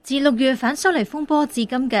自6月反修例風波至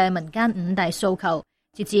今嘅民間5大訴求，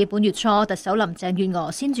截至本月初，特首林鄭月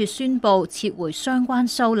娥先至宣布撤回相關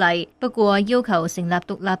修例。不過要求成立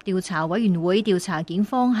獨立調查委員會調查警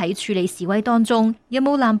方喺處理示威當中有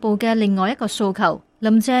冇濫捕嘅另外一個訴求，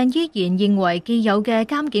林鄭依然認為既有嘅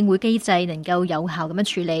監警會機制能夠有效咁樣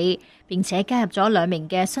處理，並且加入咗2名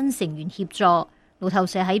嘅新成員協助。路透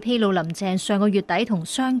社喺披露林鄭上個月底同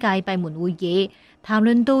商界閉門會議談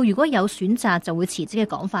論到如果有選擇就會辭職嘅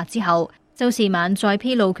講法之後，周四晚再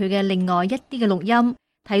披露佢嘅另外一啲嘅錄音，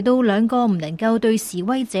提到2個唔能夠對示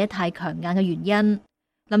威者太強硬嘅原因。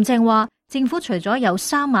林鄭話政府除咗有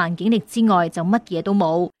3萬警力之外就乜嘢都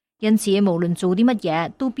冇，因此無論做啲乜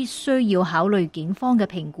嘢都必須要考慮警方嘅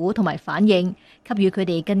評估同埋反應，給予佢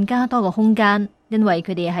哋更加多嘅空間，因為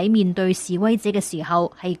佢哋喺面對示威者嘅時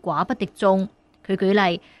候係寡不敵眾。佢舉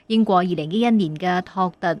例，英國2011年嘅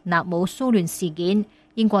托特納姆騷亂事件，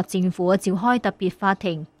英國政府召開特別法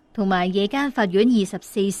庭同埋夜間法院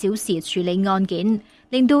24小時處理案件，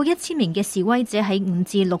令到1000名嘅示威者喺5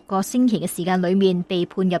至6個星期嘅時間裏面被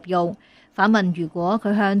判入獄。反問如果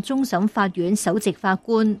佢向終審法院首席法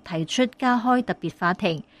官提出加開特別法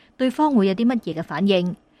庭，對方會有啲乜嘢嘅反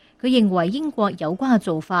應？佢認為英國有關嘅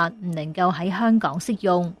做法唔能夠喺香港適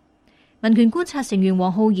用。民權觀察成員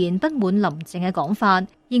黃浩然不滿林鄭嘅講法，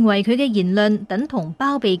認為佢嘅言論等同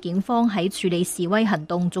包庇警方喺處理示威行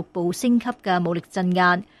動逐步升級嘅武力鎮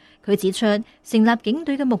壓。佢指出，成立警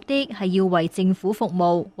隊嘅目的係要為政府服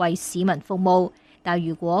務、為市民服務，但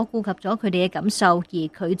如果顧及咗佢哋嘅感受而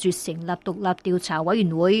拒絕成立獨立調查委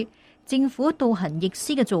員會，政府倒行逆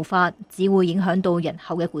施嘅做法只會影響到日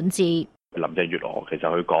後嘅管治。林鄭月娥其實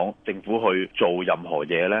佢講政府去做任何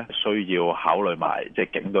嘢咧，需要考慮埋即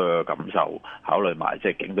係警隊嘅感受，考慮埋即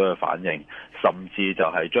係警隊嘅反應，甚至就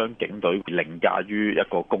係將警隊凌駕於一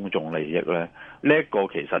個公眾利益咧。呢一個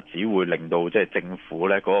其實只會令到即係政府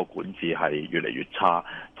咧嗰個管治係越嚟越差，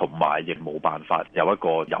同埋亦冇辦法有一個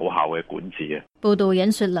有效嘅管治嘅。報道引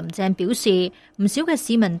述林鄭表示，唔少嘅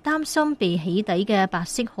市民擔心被起底嘅白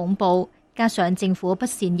色恐怖，加上政府不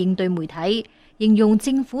善應對媒體，形容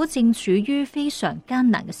政府正處於非常艱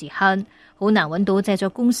難嘅時刻，好難揾到製作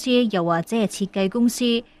公司又或者係設計公司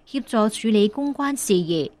協助處理公關事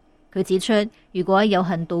宜。佢指出，如果有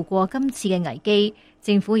幸渡過今次嘅危機，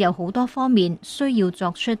政府有好多方面需要作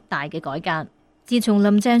出大嘅改革。自從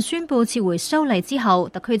林鄭宣布撤回修例之後，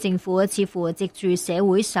特區政府似乎藉住社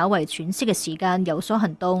會稍為喘息嘅時間有所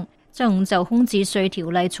行動。周五就空置稅條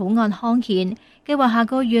例草案刊憲，計劃下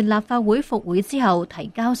個月立法會復會之後提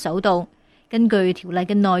交首讀。根據條例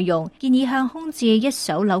嘅內容，建議向空置一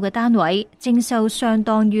手樓嘅單位徵收相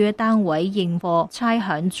當於單位應課差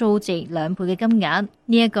餉租值2倍嘅金額。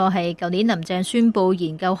呢一個係舊年林鄭宣布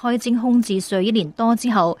研究開徵空置稅1年多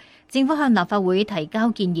之後，政府向立法會提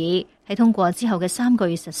交建議，喺通過之後嘅3個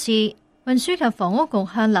月實施。運輸及房屋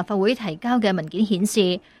局向立法會提交嘅文件顯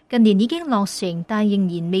示，近年已經落成但仍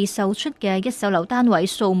然未售出嘅一手樓單位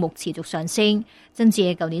數目持續上升，增至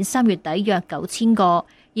舊年3月底約9000個。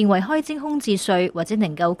認為開徵空置稅或者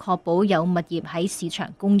能夠確保有物業喺市場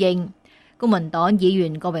供應。公民黨議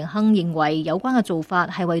員郭榮鏗認為有關嘅做法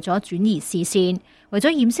係為咗轉移視線，為咗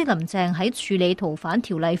掩飾林鄭喺處理逃犯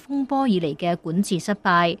條例風波以嚟嘅管治失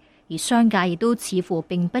敗，而商界亦都似乎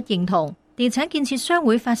並不認同。地產建設商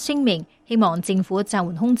會發聲明，希望政府暫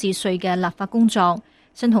緩空置稅嘅立法工作。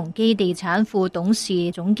新鴻基地產副董事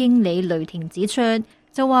總經理雷霆指出，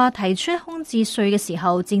就話提出空置稅嘅時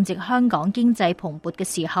候正值香港經濟蓬勃嘅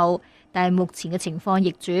時候，但係目前嘅情況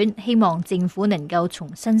逆轉，希望政府能夠重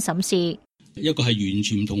新審視。一個係完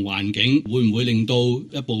全唔同環境，會唔會令到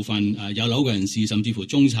一部分有樓嘅人士，甚至乎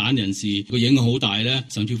中產人士個影響好大呢？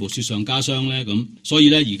甚至乎雪上加霜呢？咁所以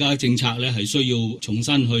呢，而家政策呢係需要重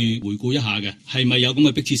新去回顧一下嘅，係咪有咁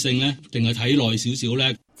嘅迫切性呢？定係睇耐少少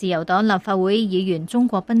呢？自由黨立法會議員鍾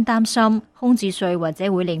國斌擔心空置稅或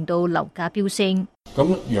者會令到樓價飆升。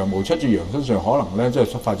咁羊毛出自羊身上，可能咧即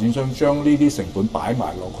係發展商將呢啲成本擺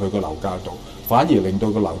埋落去個樓價度，反而令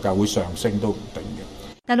到個樓價會上升都唔定嘅。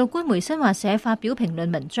大陸官媒新華社發表評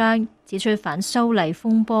論文章，指出反修例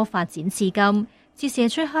風波發展至今，折射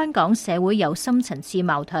出香港社會有深層次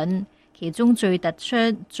矛盾，其中最突出、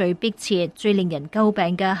最迫切、最令人詬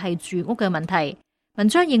病嘅係住屋嘅問題。文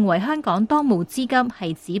章認為香港當務之急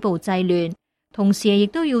係止暴制亂，同時亦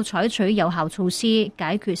都要採取有效措施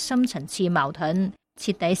解決深層次矛盾，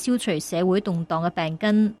徹底消除社會動盪嘅病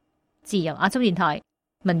根。自由亞洲電台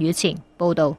文宇晴報道。